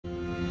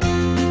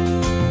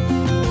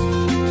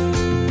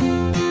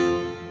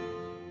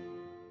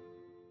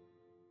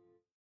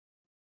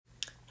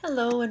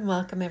Hello and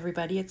welcome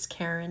everybody, it's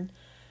Karen.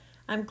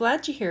 I'm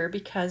glad you're here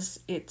because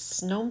it's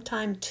Snome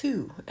Time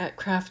 2 at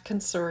Craft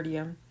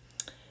Consortium.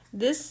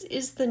 This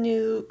is the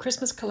new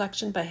Christmas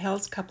collection by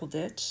Helz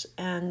Cuppleditch,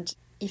 and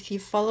if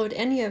you've followed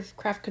any of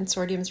Craft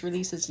Consortium's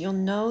releases, you'll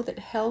know that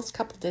Helz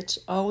Cuppleditch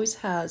always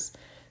has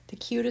the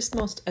cutest,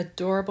 most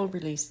adorable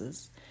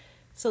releases.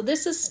 So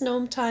this is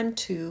Snome Time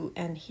 2,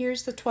 and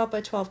here's the 12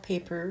 by 12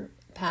 paper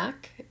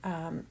pack.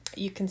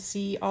 You can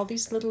see all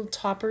these little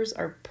toppers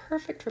are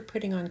perfect for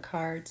putting on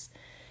cards.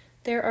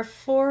 There are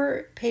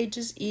 4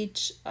 pages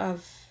each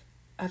of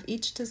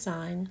each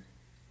design,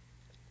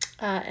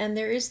 and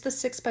there is the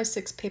 6 by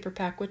 6 paper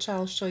pack, which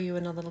I'll show you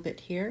in a little bit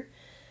here.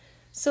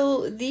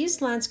 So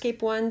these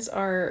landscape ones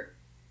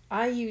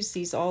I use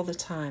these all the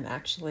time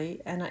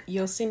actually, and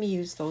you'll see me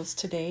use those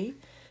today.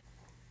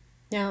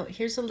 Now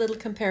here's a little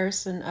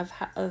comparison of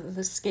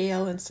the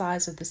scale and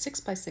size of the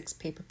 6 by 6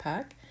 paper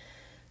pack.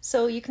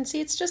 So you can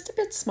see it's just a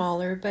bit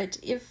smaller, but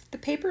if the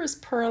paper is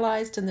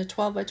pearlized in the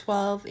 12 by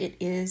 12, it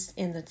is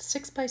in the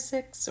 6 by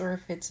 6, or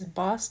if it's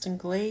embossed and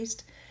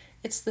glazed,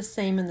 it's the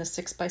same in the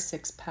 6 by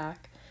 6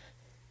 pack.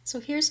 So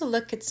here's a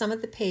look at some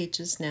of the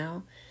pages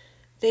now.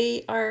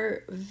 They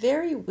are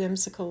very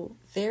whimsical,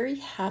 very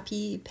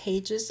happy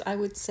pages, I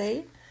would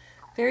say,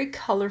 very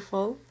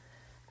colorful,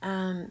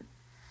 and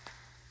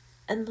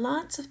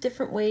lots of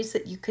different ways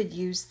that you could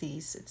use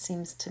these, it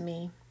seems to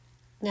me.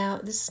 Now,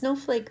 the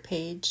snowflake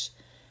page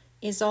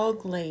is all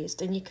glazed,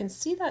 and you can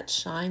see that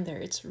shine there.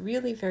 It's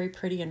really very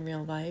pretty in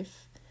real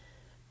life.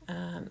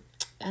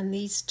 And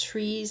these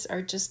trees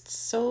are just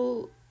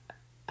so,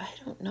 I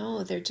don't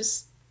know, they're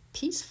just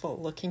peaceful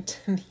looking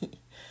to me.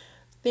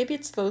 Maybe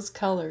it's those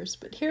colors,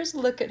 but here's a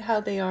look at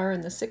how they are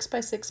in the 6 by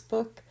 6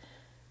 book.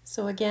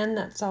 So again,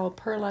 that's all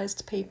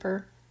pearlized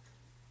paper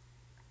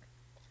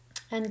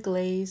and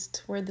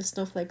glazed, where the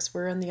snowflakes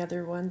were on the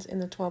other ones in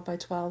the 12 by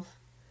 12.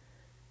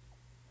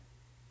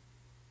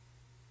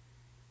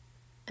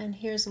 And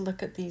here's a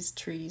look at these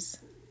trees.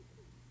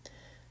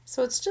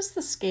 So it's just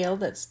the scale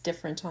that's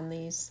different on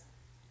these.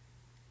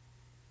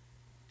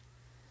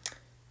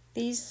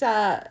 These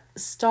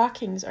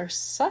stockings are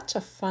such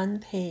a fun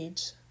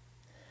page.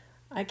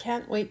 I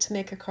can't wait to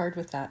make a card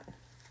with that.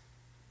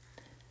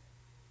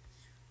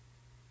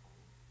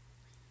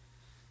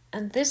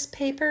 And this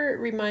paper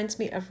reminds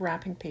me of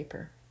wrapping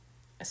paper.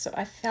 So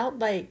I felt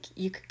like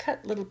you could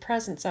cut little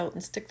presents out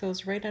and stick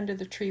those right under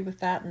the tree with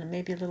that and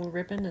maybe a little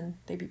ribbon, and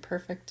they'd be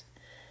perfect.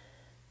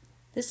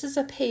 This is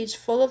a page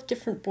full of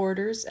different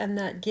borders, and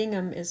that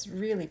gingham is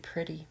really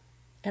pretty.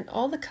 And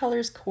all the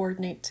colors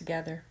coordinate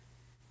together.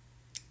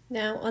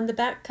 Now on the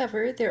back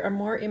cover there are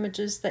more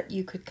images that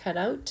you could cut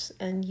out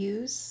and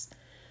use.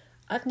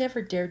 I've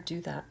never dared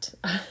do that.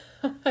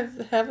 I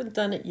haven't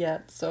done it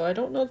yet, so I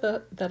don't know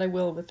that I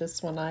will with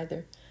this one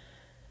either.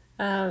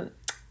 Now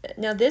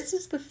this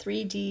is the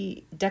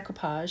 3D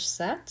decoupage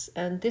set,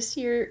 and this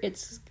year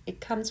it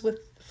comes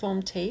with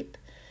foam tape.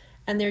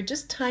 And they're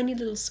just tiny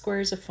little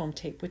squares of foam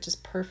tape, which is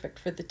perfect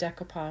for the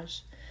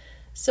decoupage.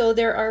 So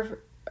there are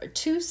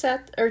two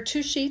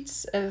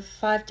sheets of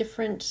 5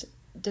 different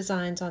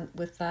designs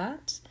with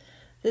that.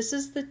 This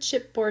is the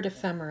chipboard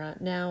ephemera.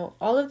 Now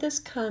all of this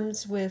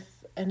comes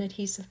with an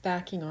adhesive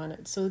backing on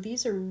it. So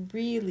these are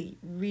really,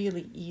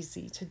 really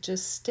easy to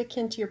just stick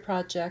into your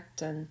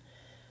project, and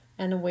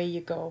away you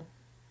go.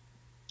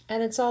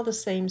 And it's all the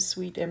same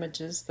sweet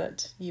images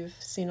that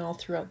you've seen all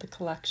throughout the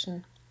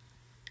collection.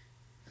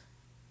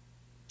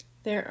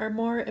 There are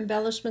more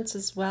embellishments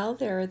as well.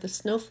 There are the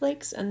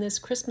snowflakes and this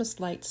Christmas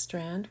light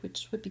strand,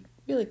 which would be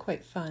really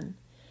quite fun.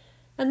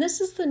 And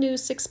this is the new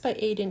 6 by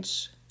 8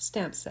 inch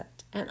stamp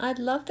set. And I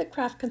love that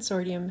Craft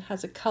Consortium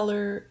has a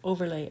color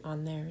overlay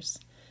on theirs.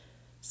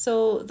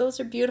 So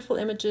those are beautiful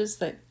images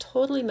that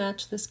totally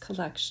match this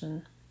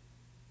collection.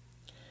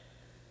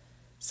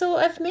 So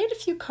I've made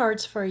a few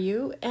cards for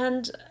you,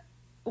 and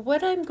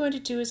what I'm going to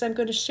do is I'm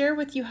going to share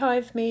with you how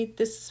I've made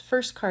this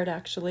first card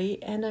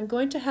actually, and I'm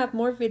going to have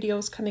more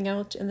videos coming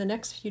out in the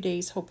next few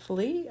days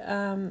hopefully,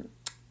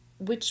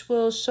 which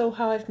will show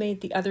how I've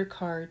made the other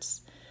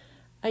cards.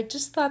 I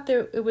just thought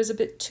that it was a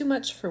bit too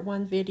much for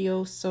one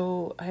video,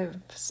 so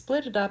I've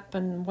split it up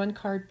in 1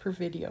 card per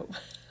video.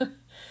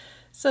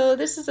 So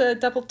this is a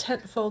double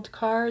tent fold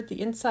card.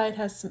 The inside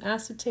has some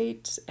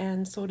acetate,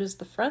 and so does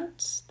the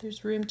front.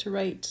 There's room to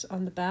write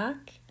on the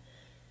back.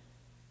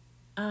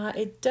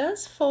 It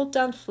does fold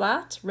down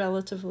flat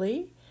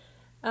relatively,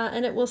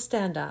 and it will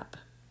stand up.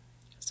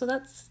 So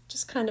that's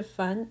just kind of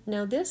fun.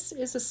 Now this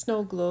is a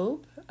snow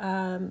globe,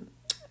 and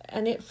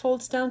it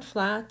folds down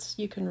flat.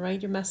 You can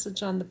write your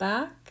message on the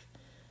back,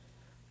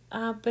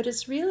 but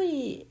it's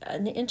really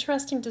an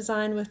interesting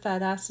design with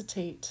that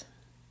acetate.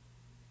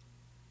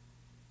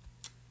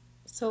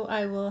 So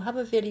I will have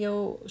a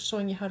video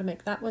showing you how to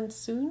make that one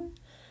soon.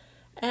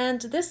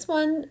 And this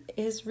one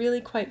is really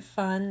quite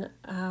fun.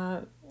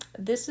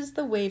 This is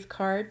the wave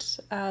card.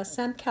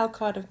 Sam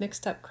Calcott of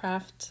Mixed Up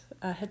Craft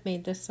had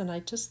made this, and I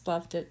just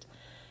loved it.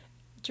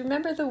 Do you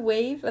remember the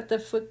wave at the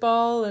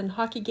football and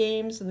hockey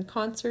games and the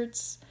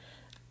concerts?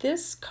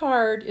 This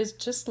card is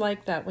just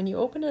like that. When you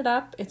open it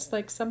up, it's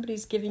like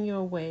somebody's giving you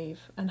a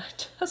wave. And I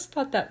just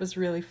thought that was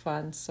really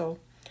fun. So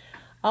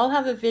I'll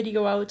have a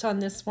video out on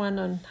this one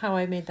on how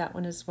I made that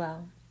one as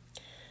well.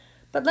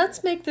 But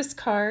let's make this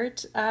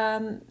card.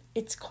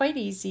 It's quite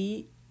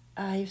easy.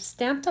 I've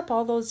stamped up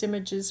all those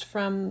images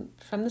from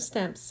the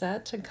stamp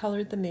set and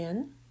colored them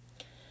in.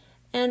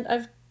 And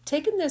I've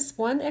taken this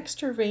one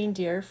extra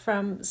reindeer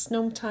from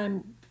Snome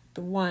Time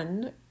the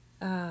 1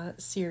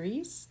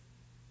 series.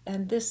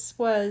 And this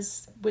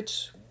was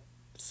which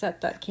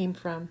set that came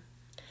from.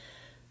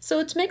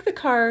 So to make the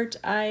card,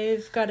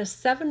 I've got a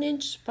 7"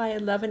 by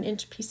 11"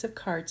 piece of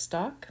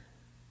cardstock,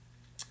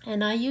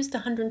 and I used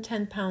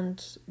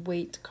 110-pound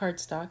weight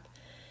cardstock.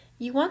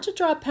 You want to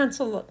draw a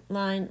pencil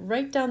line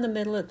right down the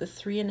middle at the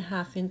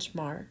 3.5"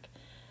 mark,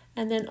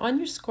 and then on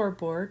your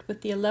scoreboard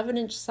with the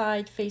 11"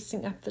 side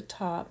facing up the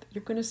top,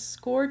 you're going to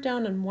score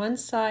down on one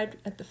side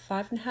at the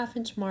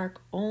 5.5"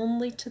 mark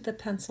only to the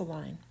pencil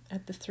line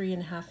at the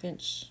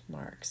 3.5"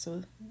 mark.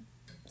 So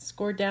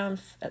score down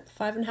at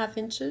 5.5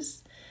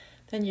 inches.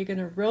 Then you're going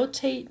to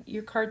rotate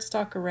your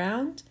cardstock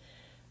around,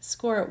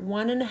 score at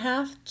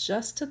 1.5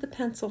 just to the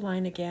pencil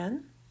line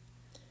again,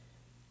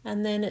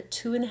 and then at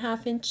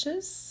 2.5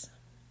 inches,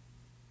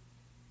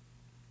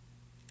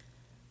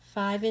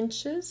 5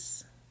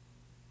 inches,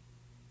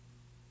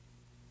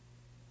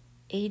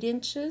 8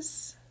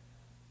 inches,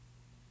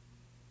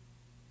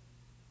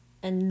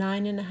 and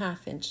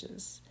 9.5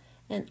 inches.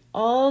 And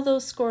all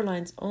those score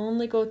lines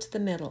only go to the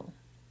middle.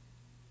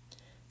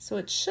 So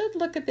it should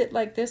look a bit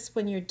like this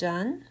when you're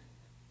done.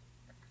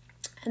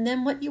 And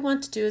then what you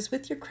want to do is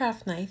with your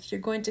craft knife,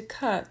 you're going to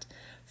cut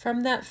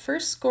from that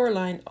first score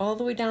line all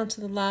the way down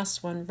to the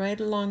last one, right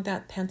along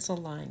that pencil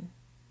line.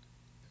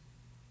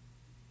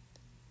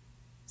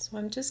 So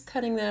I'm just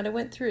cutting that. I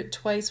went through it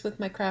twice with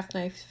my craft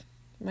knife.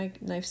 My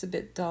knife's a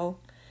bit dull.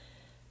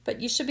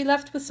 But you should be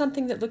left with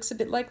something that looks a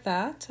bit like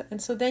that. And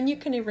so then you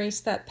can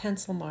erase that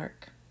pencil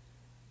mark.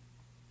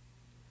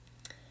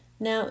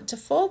 Now to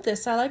fold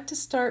this, I like to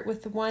start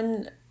with the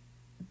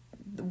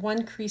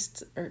one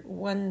creased or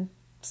one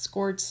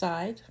scored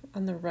side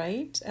on the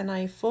right, and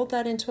I fold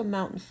that into a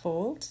mountain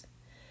fold.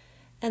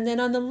 And then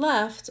on the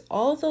left,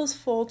 all those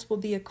folds will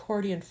be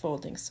accordion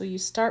folding. So you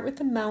start with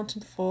the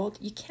mountain fold.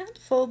 You can't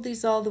fold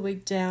these all the way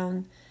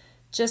down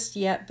just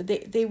yet, but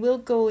they will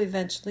go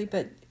eventually,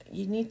 but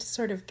you need to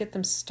sort of get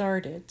them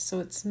started. So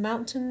it's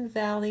mountain,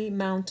 valley,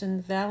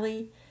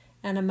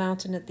 and a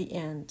mountain at the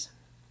end.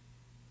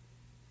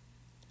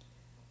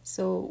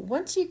 So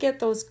once you get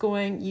those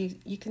going,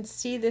 you can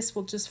see this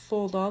will just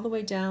fold all the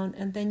way down,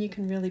 and then you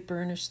can really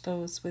burnish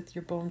those with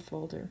your bone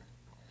folder.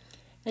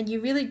 And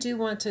you really do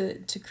want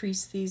to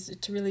crease these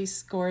to really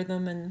score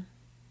them and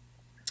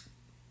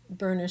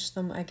burnish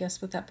them, I guess,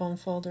 with that bone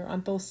folder on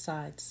both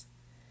sides.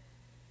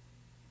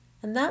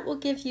 And that will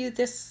give you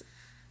this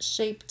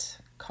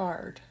shaped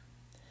card.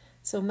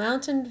 So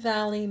mountain,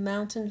 valley,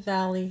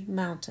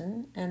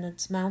 mountain, and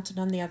it's mountain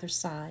on the other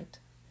side.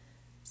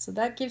 So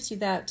that gives you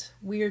that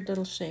weird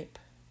little shape.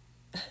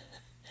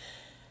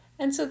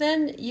 And so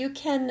then you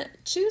can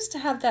choose to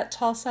have that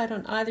tall side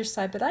on either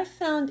side, but I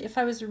found if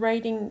I was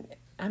writing,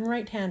 I'm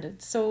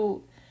right-handed,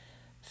 so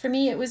for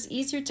me it was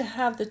easier to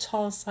have the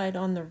tall side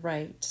on the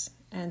right,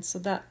 and so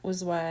that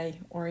was why I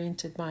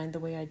oriented mine the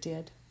way I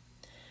did.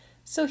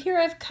 So here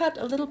I've cut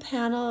a little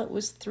panel. It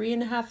was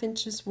 3.5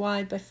 inches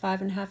wide by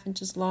 5.5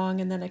 inches long,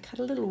 and then I cut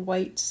a little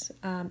white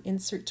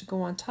insert to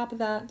go on top of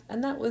that,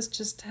 and that was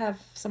just to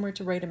have somewhere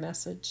to write a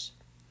message.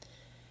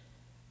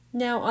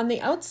 Now on the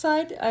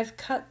outside, I've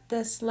cut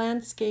this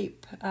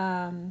landscape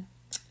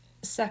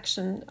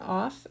section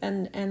off,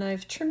 and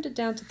I've trimmed it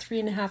down to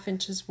 3.5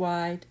 inches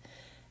wide,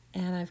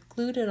 and I've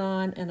glued it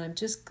on, and I'm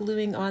just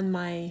gluing on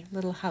my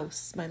little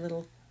house, my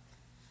little,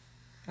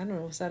 I don't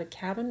know, is that a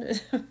cabin?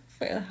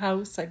 A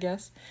house, I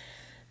guess.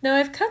 Now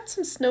I've cut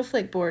some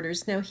snowflake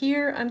borders. Now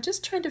here I'm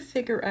just trying to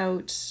figure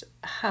out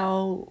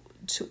how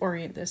to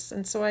orient this,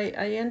 and so I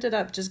ended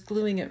up just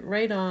gluing it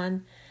right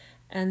on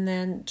and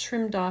then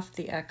trimmed off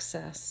the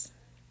excess.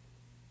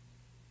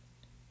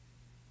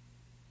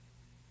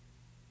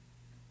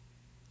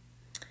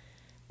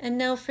 And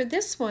now for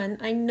this one,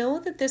 I know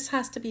that this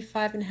has to be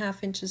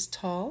 5.5 inches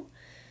tall.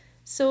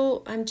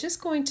 So I'm just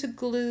going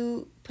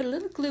to put a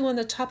little glue on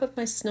the top of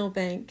my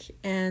snowbank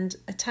and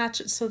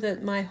attach it so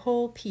that my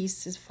whole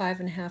piece is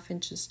 5.5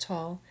 inches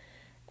tall.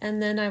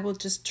 And then I will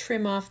just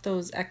trim off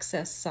those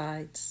excess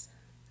sides.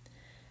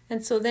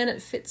 And so then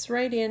it fits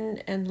right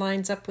in and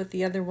lines up with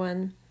the other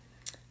one.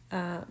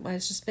 I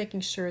was just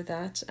making sure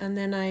that. And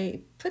then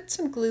I put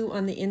some glue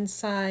on the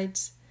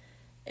insides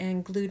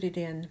and glued it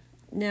in.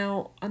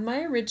 Now, on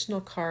my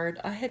original card,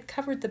 I had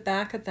covered the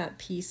back of that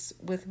piece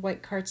with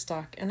white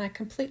cardstock, and I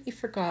completely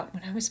forgot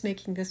when I was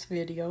making this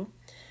video.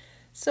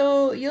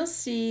 So you'll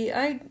see,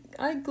 I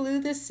glue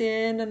this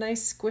in and I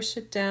squish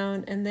it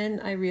down, and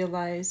then I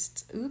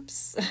realized,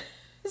 oops.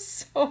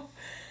 So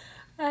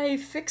I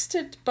fixed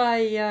it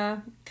by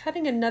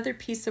cutting another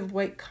piece of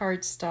white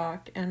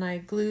cardstock, and I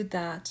glued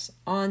that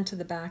onto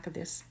the back of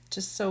this,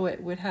 just so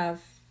it would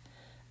have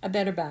a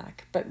better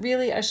back. But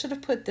really, I should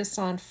have put this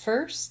on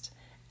first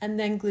and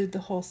then glued the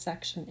whole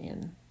section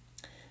in.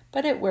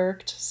 But it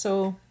worked,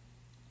 so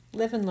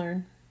live and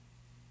learn.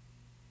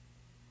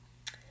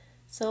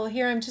 So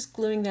here I'm just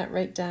gluing that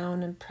right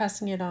down and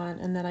pressing it on,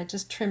 and then I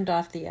just trimmed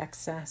off the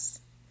excess.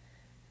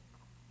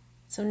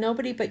 So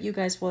nobody but you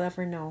guys will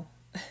ever know.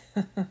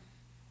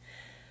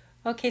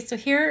 Okay, so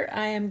here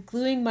I am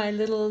gluing my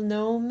little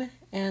gnome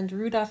and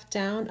Rudolph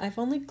down. I've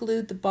only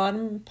glued the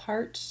bottom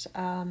part,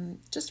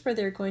 just where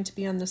they're going to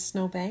be on the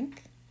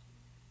snowbank.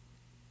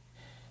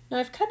 Now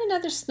I've cut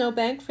another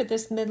snowbank for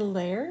this middle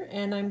layer,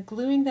 and I'm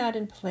gluing that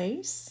in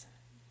place.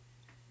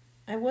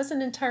 I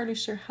wasn't entirely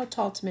sure how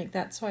tall to make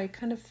that, so I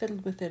kind of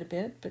fiddled with it a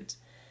bit, but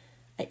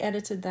I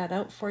edited that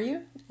out for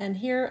you. And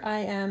here I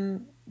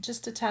am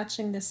just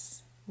attaching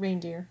this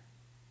reindeer.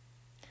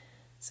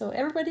 So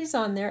everybody's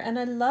on there, and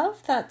I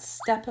love that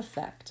step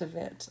effect of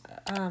it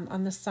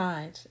on the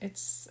side.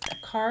 It's a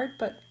card,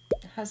 but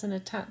it has an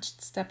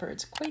attached stepper.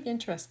 It's quite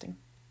interesting.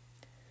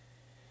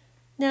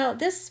 Now,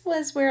 this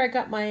was where I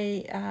got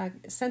my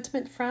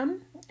sentiment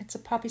from. It's a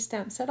poppy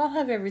stamp set. I'll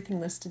have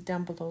everything listed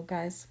down below,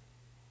 guys.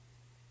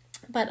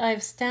 But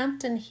I've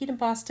stamped and heat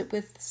embossed it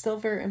with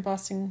silver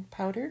embossing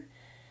powder.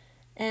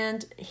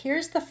 And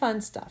here's the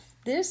fun stuff.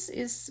 This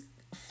is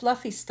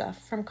fluffy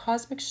stuff from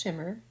Cosmic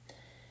Shimmer.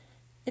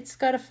 It's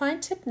got a fine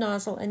tip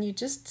nozzle, and you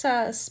just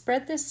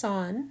spread this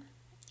on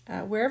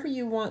wherever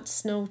you want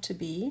snow to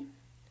be,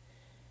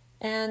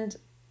 and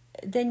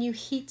then you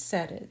heat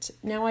set it.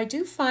 Now I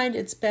do find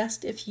it's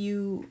best if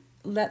you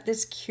let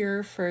this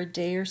cure for a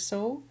day or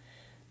so,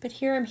 but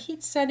here I'm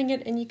heat setting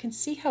it, and you can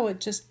see how it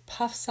just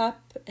puffs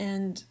up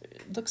and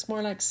looks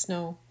more like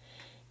snow.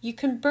 You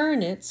can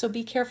burn it, so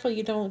be careful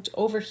you don't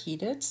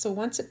overheat it. So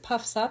once it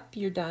puffs up,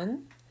 you're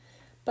done.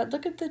 But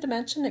look at the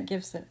dimension it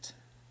gives it.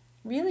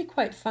 Really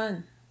quite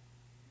fun.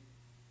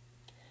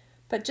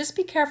 But just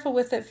be careful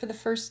with it for the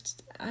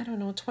first, I don't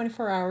know,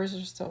 24 hours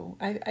or so.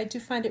 I do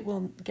find it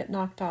will get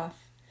knocked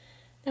off.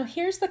 Now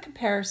here's the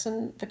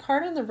comparison. The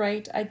card on the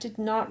right, I did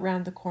not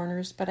round the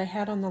corners, but I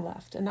had on the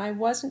left, and I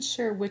wasn't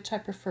sure which I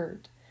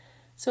preferred.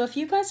 So if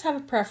you guys have a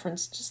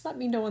preference, just let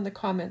me know in the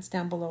comments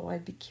down below.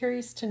 I'd be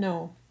curious to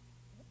know.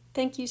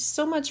 Thank you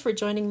so much for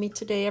joining me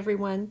today,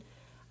 everyone.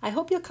 I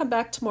hope you'll come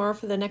back tomorrow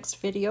for the next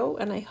video,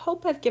 and I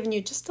hope I've given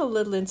you just a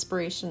little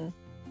inspiration.